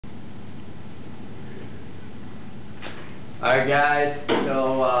Alright guys,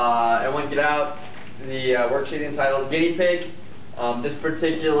 so everyone get out the worksheet entitled Guinea Pig. This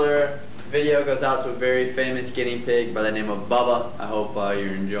particular video goes out to a very famous guinea pig by the name of Bubba. I hope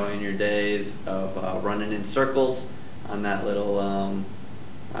you're enjoying your days of running in circles on that little,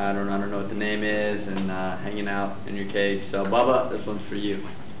 I don't know what the name is, and hanging out in your cage. So Bubba, this one's for you.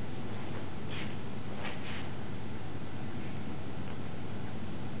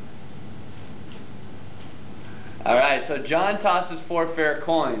 Alright, so John tosses 4 fair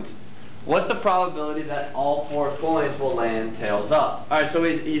coins. What's the probability that all 4 coins will land tails up? Alright, so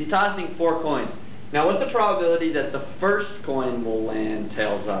he's tossing 4 coins. Now what's the probability that the first coin will land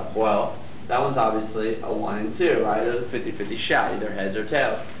tails up? Well, that one's obviously a 1 and 2, right? It's a 50-50 shot, either heads or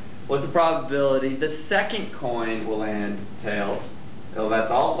tails. What's the probability the second coin will land tails? Well, that's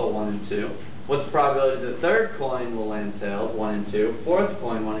also 1 and 2. What's the probability the third coin will land tails? 1 and 2. Fourth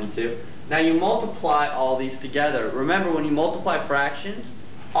coin, 1 and 2. Now you multiply all these together. Remember, when you multiply fractions,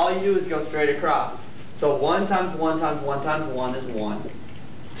 all you do is go straight across. So 1 times 1 times 1 times 1 is 1.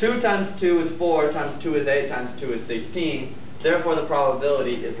 2 times 2 is 4, times 2 is 8, times 2 is 16. Therefore, the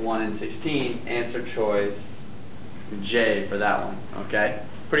probability is 1 in 16. Answer choice J for that one. Okay?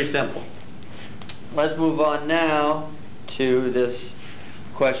 Pretty simple. Let's move on now to this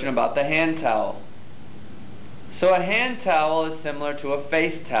question about the hand towel. So a hand towel is similar to a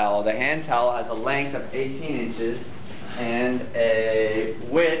face towel. The hand towel has a length of 18 inches and a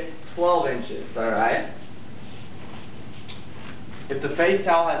width 12 inches, alright? If the face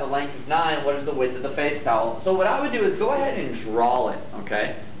towel has a length of 9, what is the width of the face towel? So what I would do is go ahead and draw it,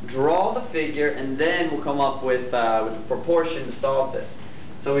 okay? Draw the figure, and then we'll come up with the proportion to solve this.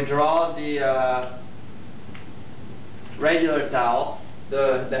 So we draw the regular towel,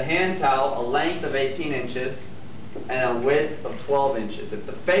 the hand towel, a length of 18 inches, and a width of 12 inches. If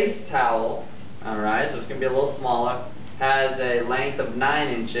the face towel, alright, so it's going to be a little smaller, has a length of 9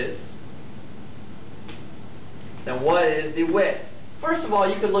 inches, then what is the width? First of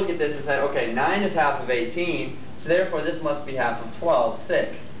all, you could look at this and say, okay, 9 is half of 18, so therefore this must be half of 12,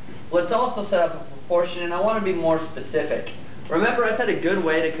 6. Let's also set up a proportion, and I want to be more specific. Remember, I said a good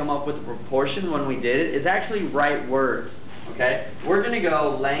way to come up with a proportion when we did it is actually write words, okay? We're going to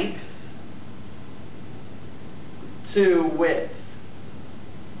go length to width.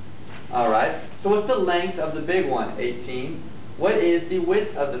 Alright, so what's the length of the big one? 18. What is the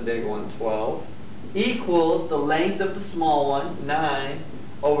width of the big one? 12. Equals the length of the small one, 9,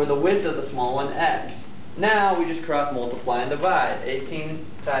 over the width of the small one, x. Now we just cross multiply and divide. 18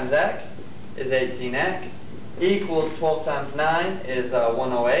 times x is 18x, equals 12 times 9 is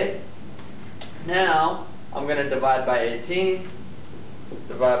 108. Now I'm going to divide by 18.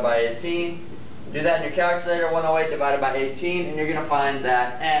 Divide by 18. Do that in your calculator, 108 divided by 18, and you're going to find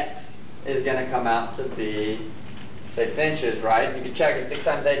that x is going to come out to be 6 inches, right? You can check it. 6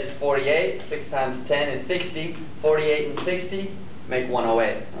 times 8 is 48, 6 times 10 is 60, 48 and 60 make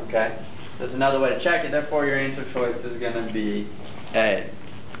 108, okay? There's another way to check it, therefore your answer choice is going to be A.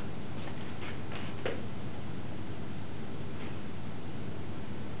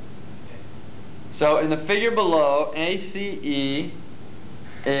 So in the figure below, ACE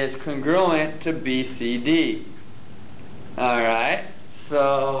is congruent to BCD. Alright,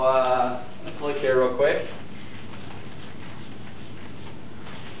 so let's look here real quick.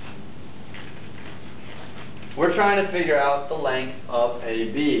 We're trying to figure out the length of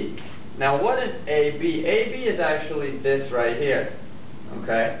AB. Now what is AB? AB is actually this right here.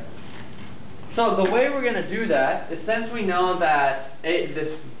 Okay? So the way we're going to do that is, since we know that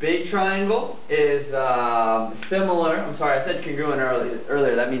this big triangle is similar, I'm sorry, I said congruent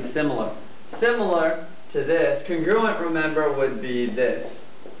earlier, that means similar. Similar to this, congruent, remember, would be this.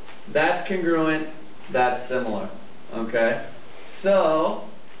 That's congruent, that's similar. Okay? So,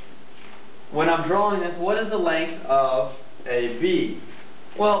 when I'm drawing this, what is the length of AB?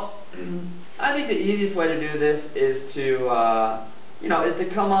 Well, I think the easiest way to do this is to, is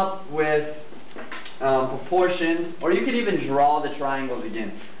to come up with proportions, or you could even draw the triangles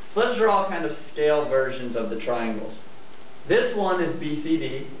again. So let's draw kind of scale versions of the triangles. This one is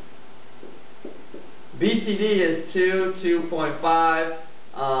BCD. BCD is 2,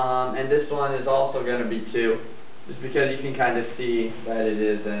 2.5, and this one is also going to be 2, just because you can kind of see that it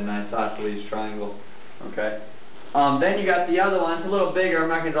is an isosceles triangle. Okay. Then you got the other one. It's a little bigger. I'm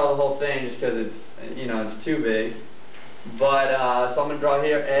not going to draw the whole thing just because it's, it's too big. But so I'm going to draw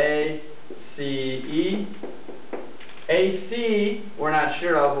here A, C, E. AC, we're not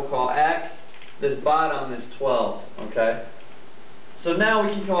sure of, we'll call X. This bottom is 12, okay? So now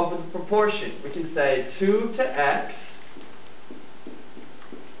we can come up with a proportion. We can say 2 to X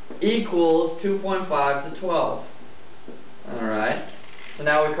equals 2.5 to 12. Alright, so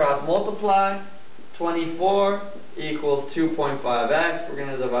now we cross multiply. 24 equals 2.5x. We're going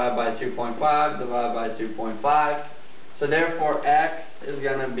to divide by 2.5, divide by 2.5. So therefore x is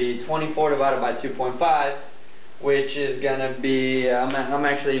going to be 24 divided by 2.5, which is going to be, I'm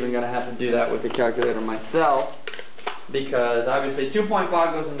actually even going to have to do that with the calculator myself, because obviously 2.5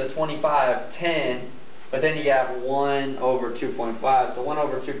 goes into 25, 10, but then you have 1 over 2.5. So 1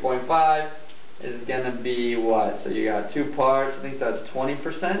 over 2.5 is going to be what? So you got two parts. I think that's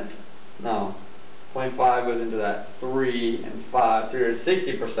 20%? No. 0.5 goes into that 3 and 5. 3 is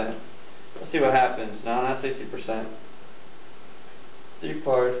 60%. Let's see what happens. No, not 60%. 3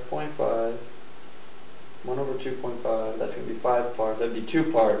 parts, 0.5. 1 over 2.5. That's going to be 5 parts. That would be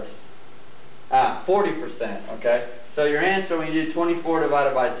 2 parts. 40%. Okay. So your answer when you do 24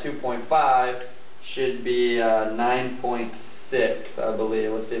 divided by 2.5 should be 9.6, I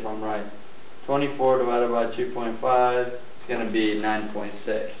believe. Let's see if I'm right. 24 divided by 2.5 is going to be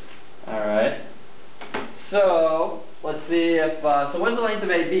 9.6. Alright. So, let's see if, so what's the length of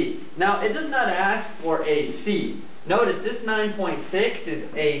AB? Now, it does not ask for AC. Notice this 9.6 is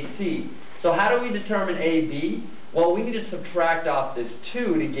AC. So how do we determine AB? Well, we need to subtract off this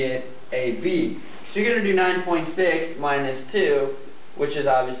 2 to get AB. So you're going to do 9.6 minus 2, which is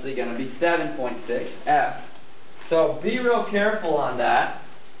obviously going to be 7.6 F. So be real careful on that,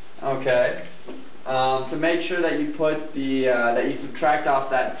 okay, to make sure that you put the, that you subtract off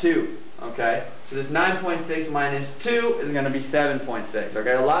that 2, okay. So this 9.6 minus 2 is going to be 7.6,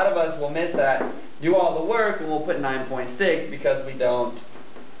 okay. A lot of us will miss that, do all the work, and we'll put 9.6 because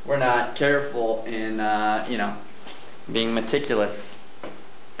we're not careful in, you know, being meticulous.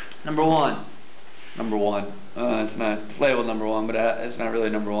 Number one. It's labeled number 1, but it's not really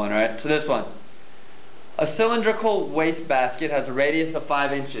number 1, right? So this one. A cylindrical wastebasket has a radius of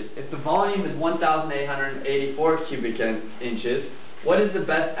 5 inches. If the volume is 1,884 cubic inches, what is the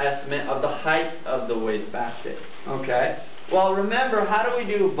best estimate of the height of the wastebasket? Okay. Well, remember, how do we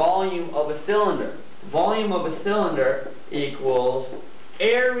do volume of a cylinder? Volume of a cylinder equals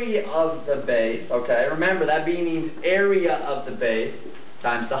area of the base, okay? Remember, that means area of the base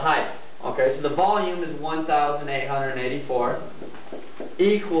times the height. Okay, so the volume is 1,884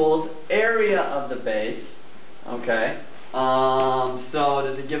 equals area of the base, okay? So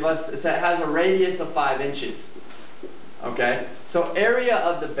does it give us, it has a radius of 5 inches, okay? So area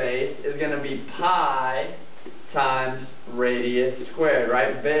of the base is going to be pi times radius squared,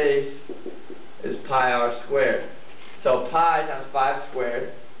 right? Base is pi r squared. So pi times 5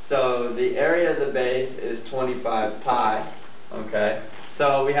 squared, so the area of the base is 25 pi, okay?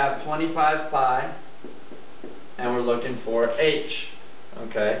 So we have 25 pi, and we're looking for h,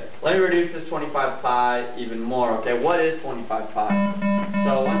 okay? Let me reduce this 25 pi even more, okay? What is 25 pi?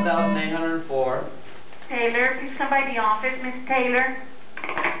 So 1,804. Taylor, please come by the office, Miss Taylor.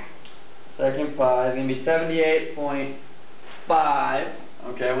 Second pi is going to be 78.5,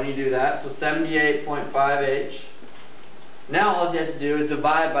 okay, when you do that, so 78.5h. Now all you have to do is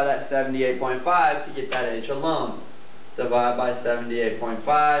divide by that 78.5 to get that h alone. Divide by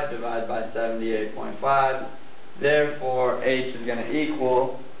 78.5, divide by 78.5. Therefore, h is going to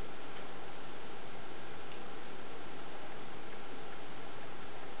equal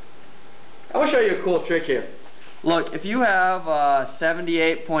I want to show you a cool trick here. Look, if you have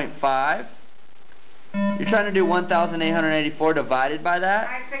 78.5, you're trying to do 1,884 divided by that.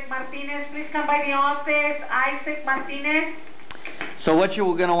 Isaac Martinez, please come by the office. Isaac Martinez. So what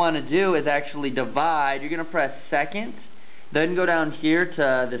you're going to want to do is actually divide. You're going to press second, then go down here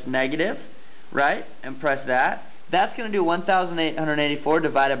to this negative, right, and press that. That's going to do 1,884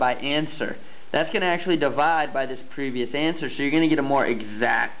 divided by answer. That's going to actually divide by this previous answer, so you're going to get a more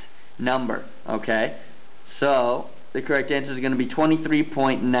exact number, okay? So the correct answer is going to be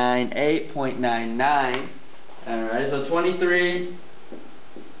 23.98.99. Alright, so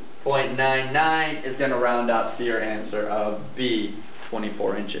 23.99 is going to round up to your answer of B,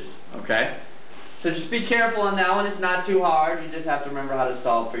 24 inches, okay? So just be careful on that one. It's not too hard. You just have to remember how to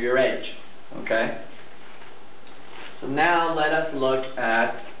solve for your h, okay? So now let us look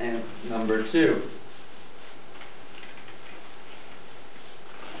at number 2.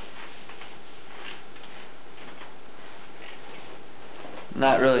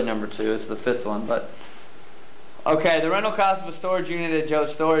 Not really number 2, it's the 5th one, but okay, the rental cost of a storage unit at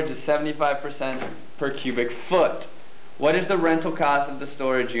Joe's Storage is 75% per cubic foot. What is the rental cost of the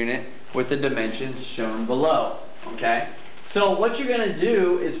storage unit with the dimensions shown below? Okay, so what you're going to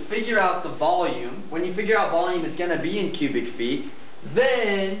do is figure out the volume. When you figure out volume, it's going to be in cubic feet.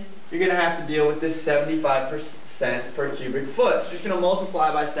 Then you're going to have to deal with this 75% per cubic foot. So you're just going to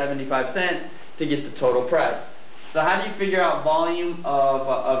multiply by 75 cents to get the total price. So how do you figure out volume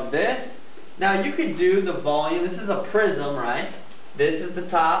of this? Now you could do the volume. This is a prism, right? This is the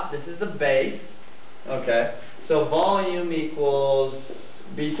top. This is the base. Okay. So volume equals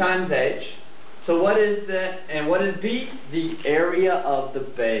B times H. So what is what is B? The area of the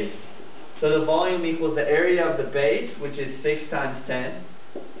base. So the volume equals the area of the base, which is 6 times 10,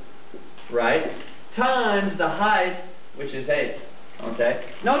 right? Times the height, which is 8. Okay.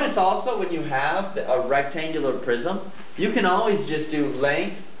 Notice also when you have a rectangular prism, you can always just do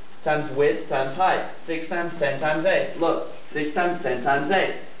length times width times height. 6 times 10 times 8. Look, 6 times 10 times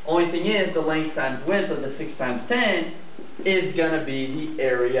 8. Only thing is, the length times width of the 6 times 10 is going to be the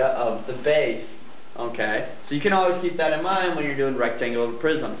area of the base. Okay? So you can always keep that in mind when you're doing rectangular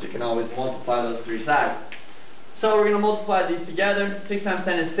prisms. You can always multiply those three sides. So we're going to multiply these together. 6 times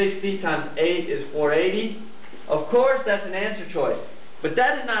 10 is 60, times 8 is 480. Of course, that's an answer choice. But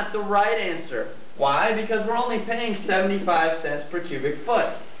that is not the right answer. Why? Because we're only paying 75 cents per cubic foot.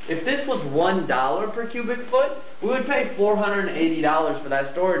 If this was $1 per cubic foot, we would pay $480 for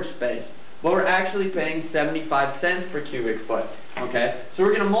that storage space. But we're actually paying 75 cents per cubic foot. Okay? So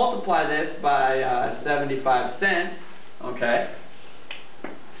we're going to multiply this by 75 cents. Okay?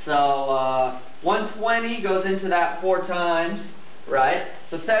 So 120 goes into that 4 times, right?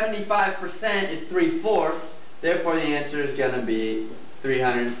 So 75% is 3/4. Therefore, the answer is going to be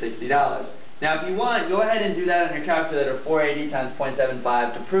 $360. Now, if you want, go ahead and do that on your calculator, 480 times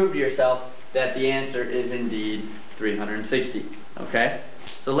 0.75, to prove to yourself that the answer is indeed 360. Okay?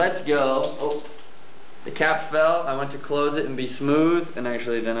 So let's go. Oh, the cap fell. I went to close it and be smooth, and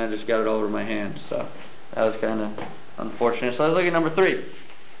actually then I just got it over my hand. So that was kind of unfortunate. So let's look at number 3.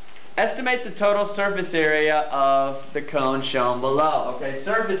 Estimate the total surface area of the cone shown below. Okay,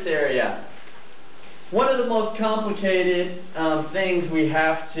 surface area. One of the most complicated things we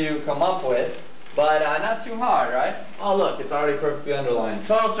have to come up with, but not too hard, right? Oh, look, it's already perfectly underlined.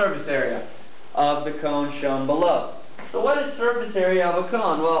 Total surface area of the cone shown below. So what is surface area of a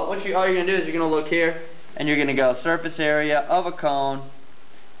cone? Well, all you're going to do is you're going to look here, and you're going to go surface area of a cone,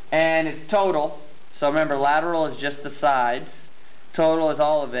 and it's total. So remember, lateral is just the sides. Total is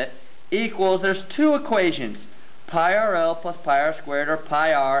all of it. Equals, there's 2 equations, pi RL plus pi R squared, or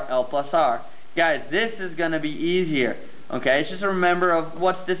pi R L plus R. Guys, this is going to be easier, okay? It's just a remember of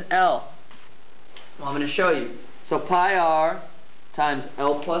what's this L. Well, I'm going to show you. So pi R times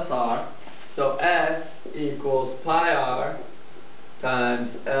L plus R. So S equals pi R times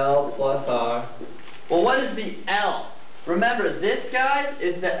L plus R. Well, what is the L? Remember, this, guys,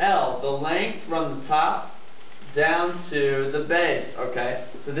 is the L, the length from the top down to the base, okay?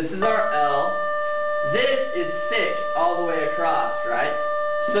 So this is our L. This is 6 all the way across, right?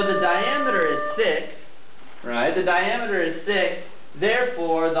 So the diameter is 6, right? The diameter is 6,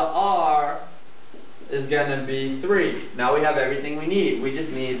 therefore the R is going to be 3. Now we have everything we need. We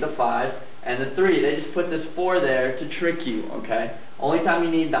just need the 5 and the 3. They just put this 4 there to trick you, okay? Only time you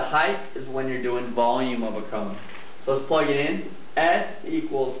need the height is when you're doing volume of a cone. So let's plug it in. S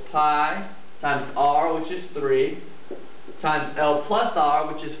equals pi times R, which is 3, times L plus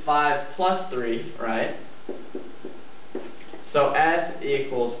R, which is 5 plus 3, right? So S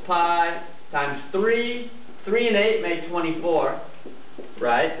equals pi times 3. 3 and 8 make 24,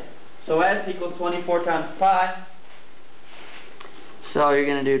 right? So S equals 24 times pi. So you're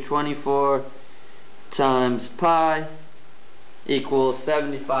going to do 24 times pi equals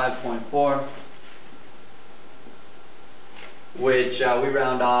 75.4, which we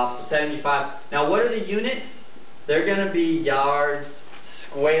round off to 75. Now what are the units? They're going to be yards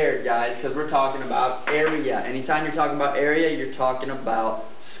squared, guys, because we're talking about area. Anytime you're talking about area, you're talking about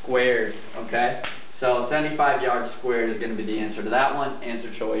squares, okay? So 75 yards squared is going to be the answer to that one.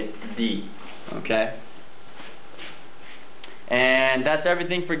 Answer choice D, okay? And that's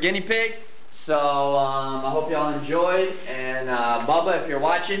everything for Guinea Pig. So I hope y'all enjoyed. And Bubba, if you're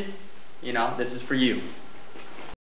watching, you know, this is for you.